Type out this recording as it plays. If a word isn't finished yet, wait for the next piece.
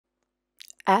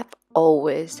I've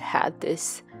always had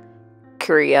this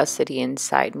curiosity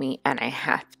inside me and I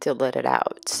have to let it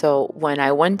out. So when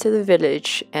I went to the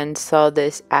village and saw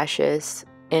these ashes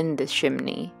in the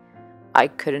chimney, I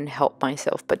couldn't help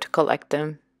myself but to collect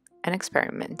them and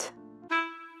experiment.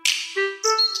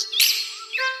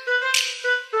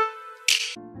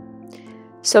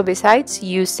 So besides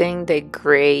using the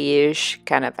grayish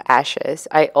kind of ashes,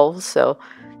 I also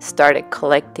started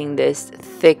collecting these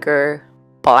thicker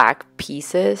black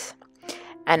pieces,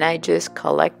 and I just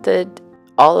collected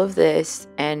all of this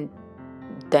and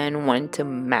then went to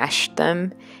mash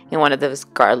them in one of those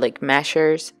garlic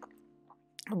mashers.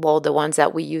 Well, the ones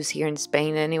that we use here in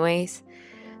Spain anyways.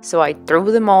 So I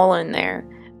threw them all in there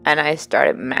and I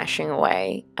started mashing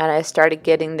away, and I started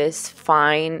getting this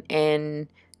fine and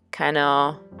kind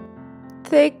of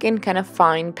thick and kind of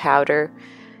fine powder.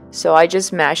 So I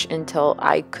just mashed until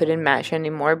I couldn't mash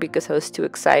anymore because I was too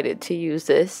excited to use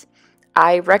this.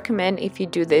 I recommend if you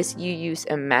do this, you use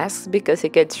a mask because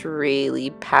it gets really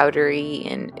powdery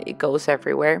and it goes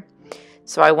everywhere.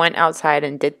 So I went outside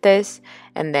and did this,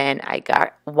 and then I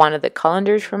got one of the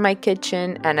colanders from my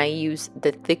kitchen and I used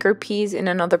the thicker piece in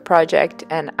another project,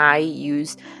 and I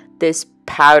used this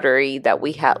powdery that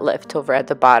we had left over at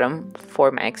the bottom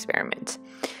for my experiment.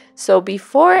 So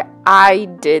before I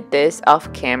did this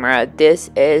off camera,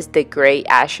 this is the gray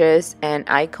ashes and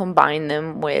I combined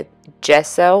them with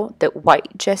gesso, the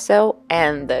white gesso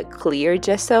and the clear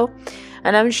gesso,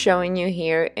 and I'm showing you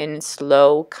here in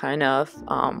slow kind of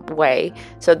way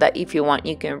so that if you want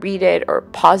you can read it or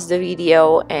pause the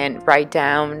video and write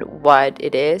down what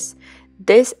it is.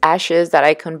 These ashes that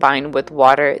I combined with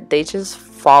water, they just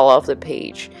fall off the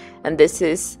page, and this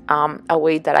is a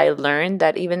way that I learned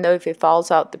that even though if it falls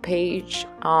out the page,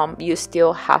 you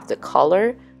still have the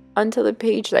color onto the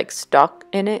page like stuck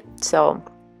in it. So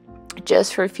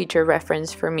just for future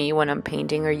reference for me when I'm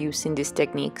painting or using these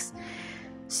techniques.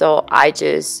 So I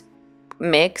just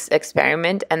mix,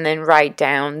 experiment, and then write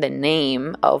down the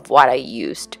name of what I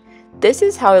used. This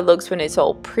is how it looks when it's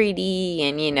all pretty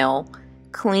and, you know,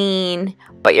 clean,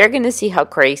 but you're gonna see how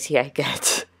crazy I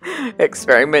get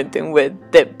experimenting with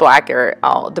the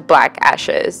black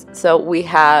ashes. So we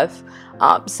have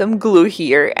some glue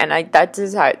here, and that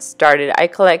is how it started. I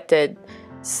collected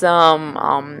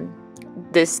some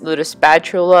this little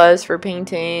spatulas for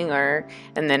painting,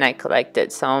 and then I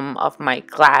collected some of my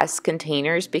glass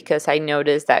containers because I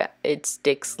noticed that it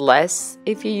sticks less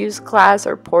if you use glass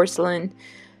or porcelain,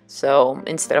 so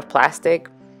instead of plastic.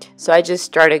 So I just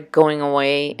started going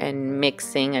away and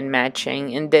mixing and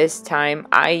matching, and this time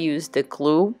I used the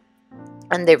glue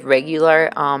and the regular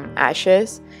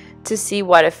ashes to see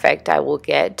what effect I will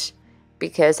get,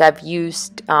 because I've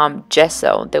used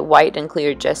gesso, the white and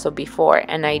clear gesso before,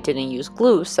 and I didn't use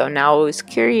glue. So now I was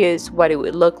curious what it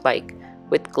would look like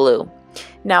with glue.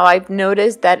 Now I've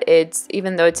noticed that it's,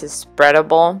 even though it's a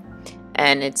spreadable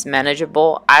and it's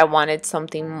manageable, I wanted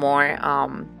something more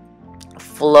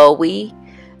flowy.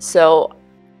 So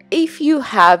if you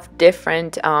have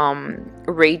different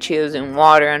ratios in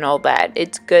water and all that,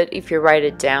 it's good if you write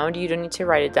it down. You don't need to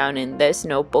write it down in this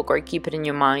notebook or keep it in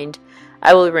your mind.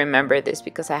 I will remember this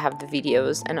because I have the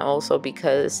videos, and also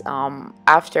because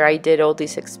after I did all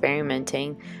this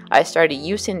experimenting, I started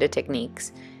using the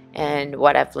techniques and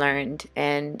what I've learned.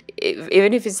 And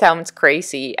even if it sounds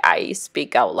crazy, I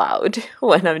speak out loud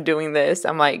when I'm doing this.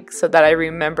 I'm like, so that I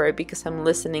remember it, because I'm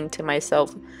listening to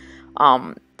myself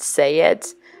say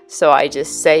it. So I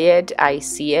just say it, I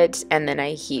see it, and then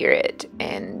I hear it.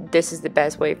 And this is the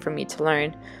best way for me to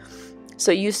learn.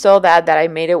 So you saw that I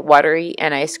made it watery,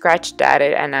 and I scratched at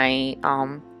it, and I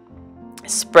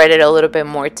spread it a little bit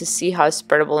more to see how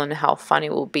spreadable and how fun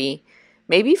it will be,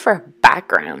 maybe for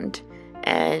background.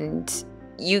 And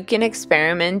you can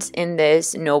experiment in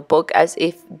this notebook as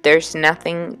if there's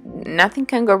nothing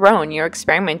can go wrong. You're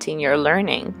experimenting, you're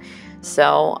learning.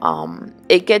 So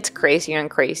it gets crazier and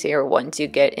crazier once you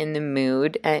get in the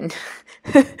mood, and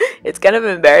it's kind of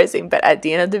embarrassing, but at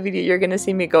the end of the video you're gonna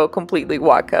see me go completely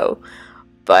wacko.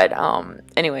 But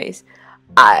anyways,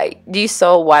 you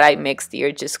saw what I mixed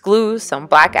here: just glue, some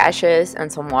black ashes,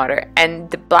 and some water. And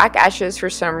the black ashes,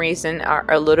 for some reason,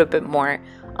 are a little bit more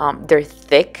they're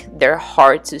thick, they're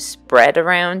hard to spread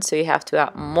around, so you have to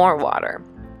add more water.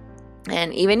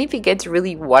 And even if it gets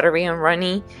really watery and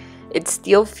runny, it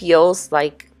still feels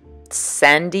like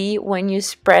sandy when you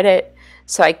spread it.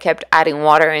 So I kept adding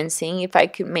water and seeing if I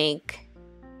could make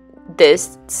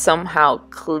this somehow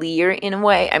clear in a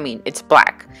way. I mean, it's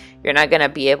black. You're not gonna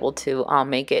be able to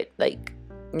make it like,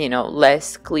 you know,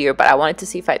 less clear, but I wanted to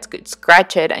see if I could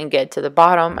scratch it and get to the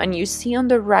bottom. And you see on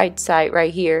the right side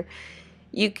right here,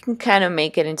 you can kind of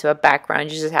make it into a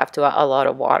background. You just have to add a lot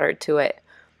of water to it.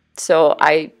 So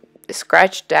I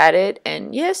scratched at it,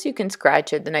 and yes, you can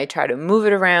scratch it. Then I try to move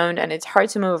it around, and it's hard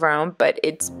to move around, but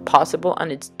it's possible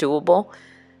and it's doable.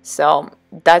 So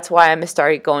that's why I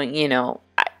started going, you know,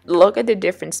 look at the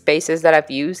different spaces that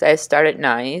I've used. I started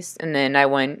nice, and then I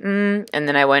went, and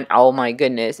then I went, oh my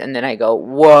goodness, and then I go,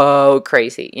 whoa,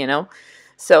 crazy, you know?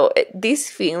 So these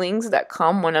feelings that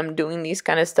come when I'm doing these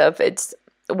kind of stuff, it's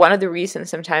one of the reasons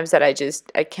sometimes that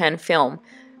I can't film,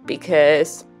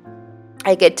 because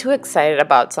I get too excited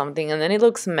about something and then it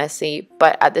looks messy.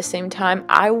 But at the same time,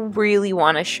 I really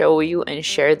want to show you and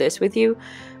share this with you,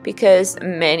 because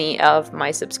many of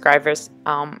my subscribers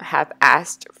have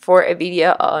asked for a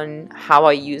video on how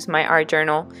I use my art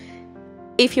journal.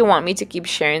 If you want me to keep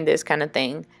sharing this kind of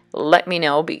thing, let me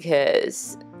know,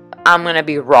 because I'm gonna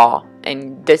be raw,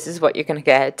 and this is what you're gonna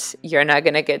get. You're not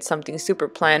gonna get something super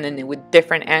planned and with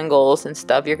different angles and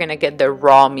stuff. You're gonna get the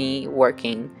raw me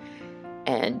working.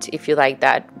 And if you like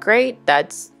that, great.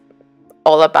 That's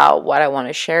all about what I want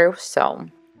to share. So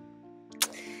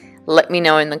let me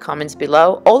know in the comments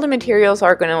below. All the materials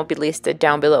are going to be listed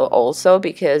down below also,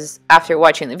 because after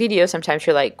watching the video, sometimes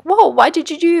you're like, whoa, what did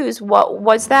you use?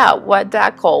 What's that? What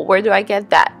that called? Where do I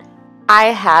get that? I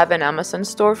have an Amazon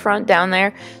storefront down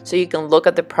there, so you can look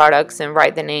at the products and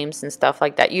write the names and stuff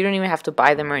like that. You don't even have to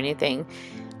buy them or anything.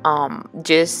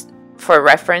 Just for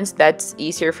reference, that's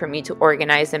easier for me to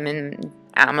organize them in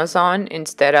Amazon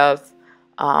instead of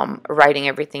writing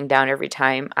everything down every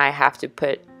time I have to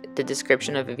put the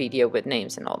description of a video with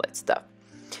names and all that stuff.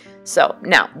 So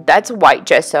now that's white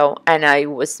gesso, and I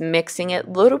was mixing it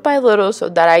little by little so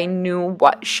that I knew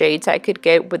what shades I could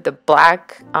get with the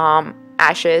black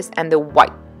ashes and the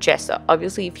white gesso.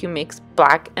 Obviously, if you mix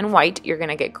black and white, you're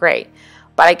gonna get gray.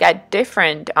 But I got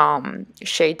different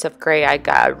shades of gray. I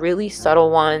got a really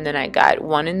subtle one, then I got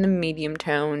one in the medium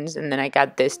tones, and then I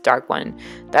got this dark one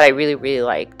that I really, really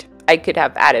liked. I could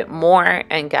have added more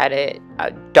and got it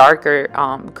a darker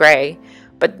gray,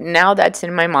 but now that's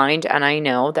in my mind, and I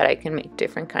know that I can make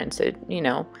different kinds of, you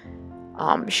know,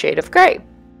 shade of gray.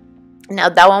 Now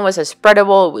that one was a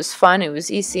spreadable, it was fun, it was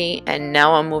easy, and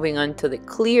now I'm moving on to the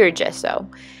clear gesso.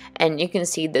 And you can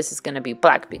see this is going to be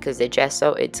black because the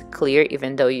gesso, it's clear,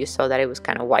 even though you saw that it was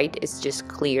kind of white. It's just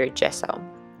clear gesso.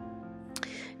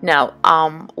 Now,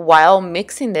 while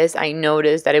mixing this, I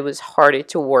noticed that it was harder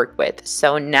to work with.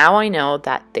 So now I know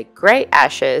that the gray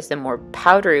ashes, the more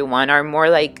powdery one, are more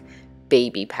like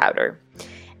baby powder.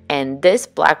 And this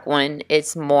black one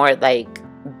is more like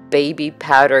baby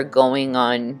powder going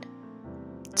on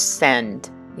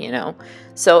sand, you know.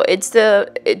 So it's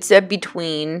a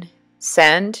between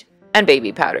sand and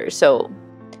baby powder. So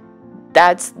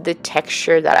that's the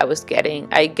texture that I was getting.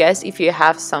 I guess if you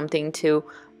have something to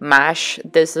mash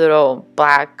this little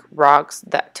black rocks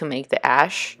that to make the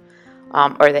ash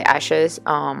or the ashes,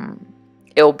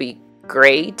 it'll be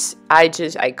great. I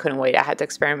couldn't wait. I had to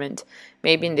experiment.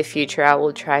 Maybe in the future I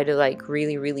will try to like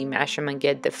really mash them and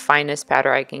get the finest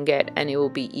powder I can get, and it will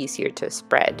be easier to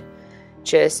spread.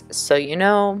 Just so you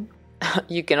know,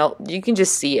 you can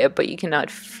just see it, but you cannot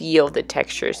feel the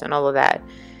textures and all of that.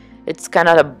 It's kind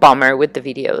of a bummer with the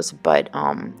videos, but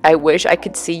I wish I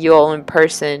could see you all in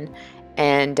person,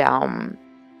 and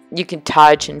you can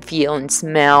touch and feel and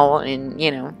smell, and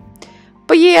you know.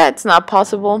 But yeah, it's not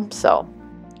possible. So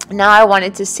now I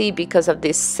wanted to see, because of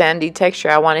this sandy texture,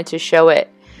 I wanted to show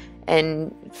it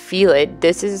and feel it.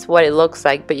 This is what it looks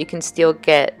like, but you can still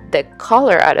get the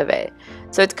color out of it.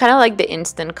 So it's kind of like the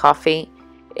instant coffee.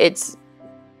 It's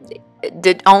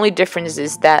the only difference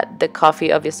is that the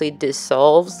coffee obviously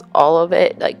dissolves all of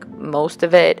it, like most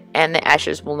of it, and the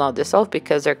ashes will not dissolve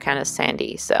because they're kind of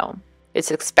sandy. So it's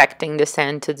expecting the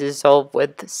sand to dissolve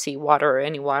with seawater or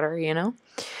any water, you know.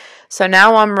 So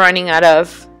now I'm running out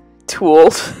of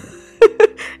tools,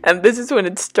 and this is when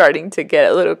it's starting to get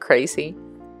a little crazy.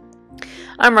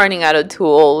 I'm running out of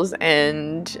tools,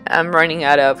 and I'm running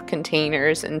out of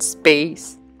containers and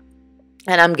space.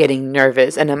 And I'm getting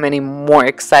nervous, and I'm getting more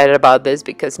excited about this,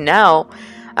 because now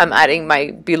I'm adding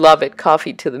my beloved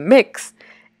coffee to the mix,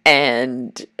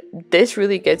 and this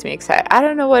really gets me excited. I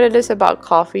don't know what it is about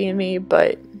coffee in me,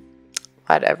 but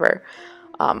whatever.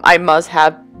 I must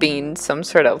have been some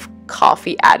sort of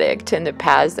coffee addict in the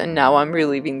past, and now I'm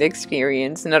reliving the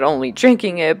experience, not only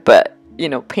drinking it, but, you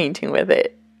know, painting with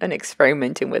it and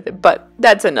experimenting with it. But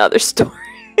that's another story.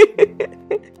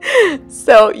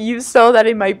 So you saw that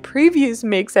in my previous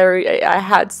mix I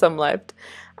had some left,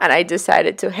 and I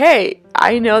decided to, hey,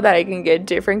 I know that I can get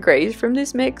different grays from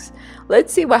this mix.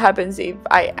 Let's see what happens if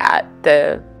I add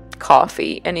the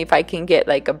coffee, and if I can get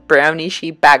like a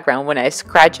brownishy background when I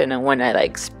scratch it and when I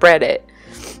like spread it.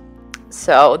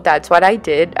 So that's what I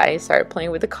did. I started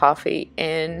playing with the coffee,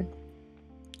 and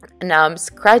now I'm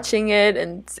scratching it,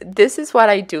 and this is what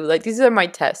I do. Like, these are my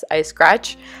tests. I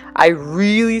scratch, I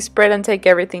really spread and take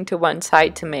everything to one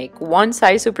side to make one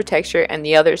side super texture and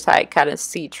the other side kind of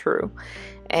see-through.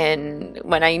 And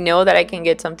when I know that I can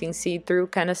get something see-through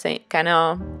kind of thing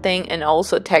and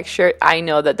also texture, I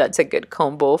know that that's a good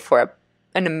combo for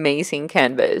an amazing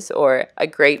canvas or a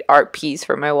great art piece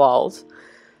for my walls.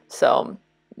 So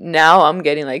now I'm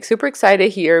getting like super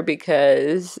excited here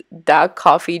because that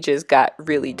coffee just got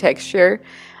really texture,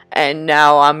 and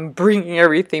now I'm bringing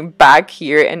everything back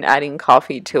here and adding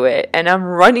coffee to it, and I'm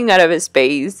running out of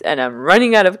space, and I'm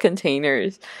running out of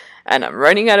containers, and I'm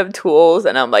running out of tools,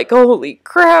 and I'm like, holy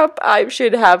crap, I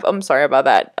should have, I'm sorry about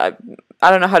that, I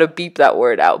don't know how to beep that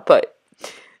word out, but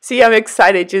see, I'm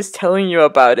excited just telling you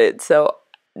about it. So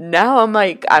now I'm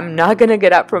like, I'm not gonna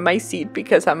get up from my seat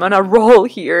because I'm on a roll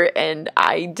here, and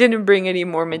I didn't bring any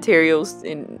more materials,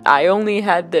 and I only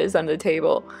had this on the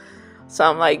table. So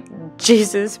I'm like,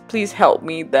 Jesus, please help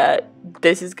me that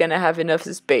this is gonna have enough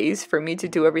space for me to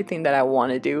do everything that I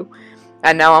want to do.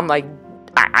 And now I'm like,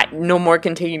 no more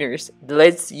containers,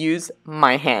 let's use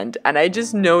my hand. And I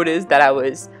just noticed that I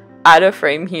was out of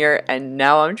frame here, and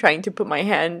now I'm trying to put my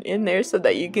hand in there so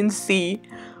that you can see,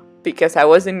 because I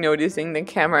wasn't noticing the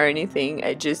camera or anything.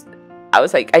 I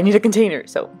was like, I need a container,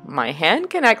 so my hand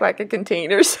can act like a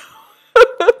container. So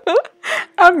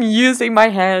I'm using my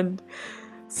hand.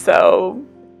 So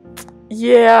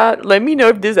yeah, let me know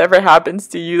if this ever happens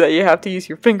to you, that you have to use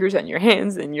your fingers and your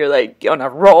hands and you're like on a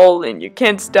roll and you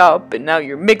can't stop, and now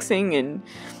you're mixing. And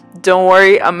don't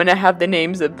worry, I'm gonna have the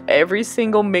names of every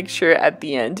single mixture at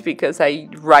the end because I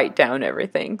write down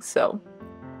everything. So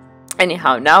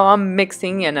anyhow, now I'm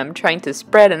mixing and I'm trying to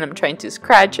spread and I'm trying to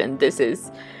scratch, and this is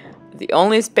the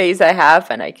only space I have,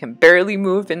 and I can barely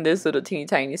move in this little teeny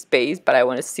tiny space, but I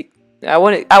want to see, I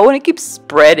want to keep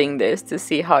spreading this to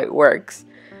see how it works.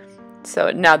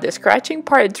 So now the scratching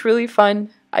part, it's really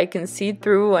fun. I can see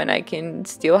through and I can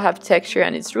still have texture,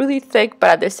 and it's really thick,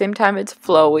 but at the same time it's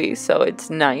flowy, so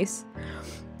it's nice.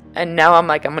 And now I'm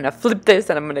like, I'm gonna flip this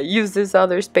and I'm gonna use this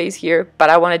other space here, but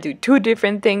I want to do two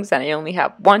different things and I only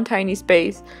have one tiny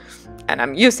space, and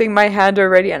I'm using my hand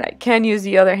already and I can't use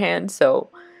the other hand. So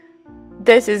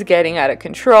this is getting out of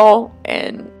control,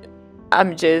 and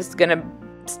I'm just gonna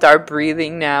start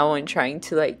breathing now and trying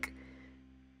to like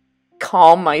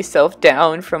calm myself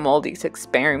down from all these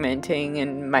experimenting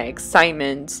and my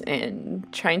excitement, and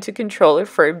trying to control it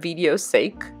for video's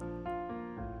sake,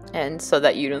 and so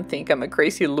that you don't think I'm a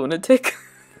crazy lunatic.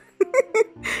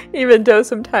 Even though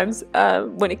sometimes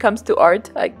when it comes to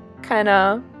art, I kind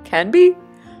of can be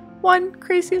one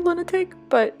crazy lunatic,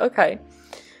 but okay.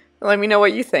 Let me know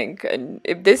what you think, and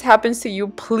if this happens to you,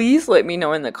 please let me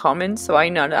know in the comments, so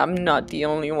I'm not the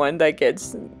only one that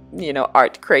gets, you know,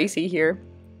 art crazy here.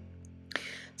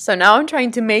 So now I'm trying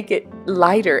to make it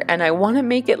lighter, and I want to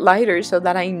make it lighter so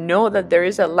that I know that there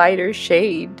is a lighter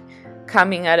shade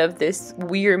coming out of this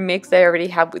weird mix that I already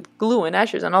have with glue and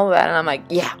ashes and all of that. And I'm like,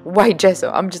 yeah, white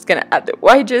gesso. I'm just gonna add the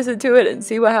white gesso to it and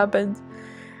see what happens.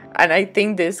 And I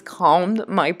think this calmed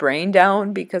my brain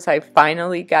down because I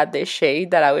finally got this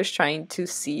shade that I was trying to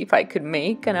see if I could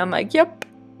make. And I'm like, yep,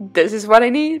 this is what I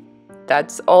need.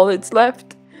 That's all that's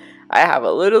left. I have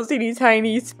a little teeny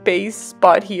tiny space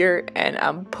spot here, and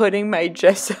I'm putting my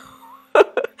gesso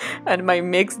and my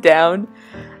mix down,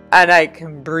 and I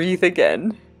can breathe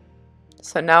again.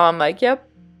 So now I'm like, yep,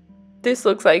 this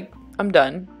looks like I'm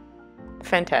done.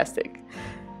 Fantastic.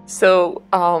 So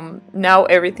now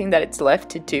everything that it's left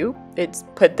to do, it's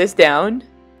put this down,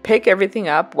 pick everything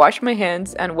up, wash my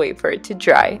hands, and wait for it to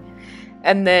dry.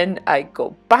 And then I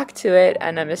go back to it,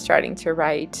 and I'm starting to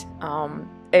write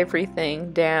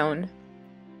everything down.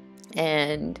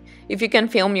 And if you can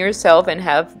film yourself and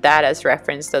have that as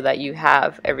reference so that you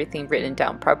have everything written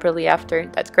down properly after,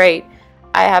 that's great.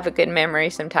 I have a good memory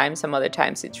sometimes, some other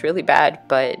times it's really bad,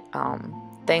 but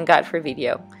thank God for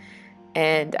video.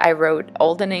 And I wrote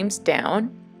all the names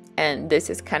down, and this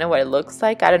is kind of what it looks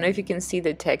like. I don't know if you can see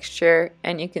the texture,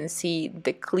 and you can see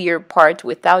the clear part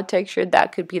without texture.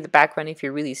 That could be the background if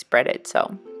you really spread it.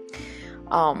 So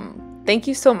thank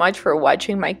you so much for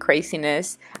watching my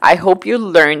craziness. I hope you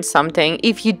learned something.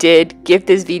 If you did, give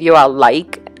this video a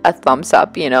like, a thumbs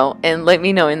up, you know, and let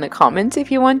me know in the comments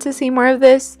if you want to see more of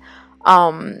this.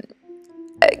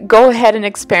 Go ahead and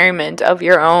experiment of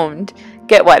your own.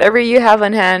 Get whatever you have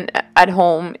on hand at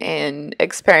home and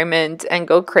experiment and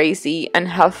go crazy and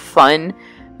have fun,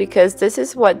 because this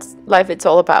is what life it's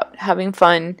all about, having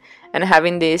fun and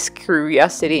having this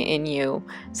curiosity in you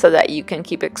so that you can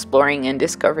keep exploring and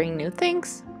discovering new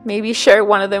things. Maybe share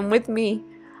one of them with me.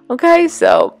 Okay,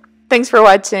 so thanks for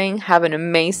watching. Have an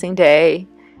amazing day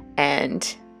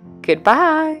and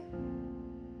goodbye.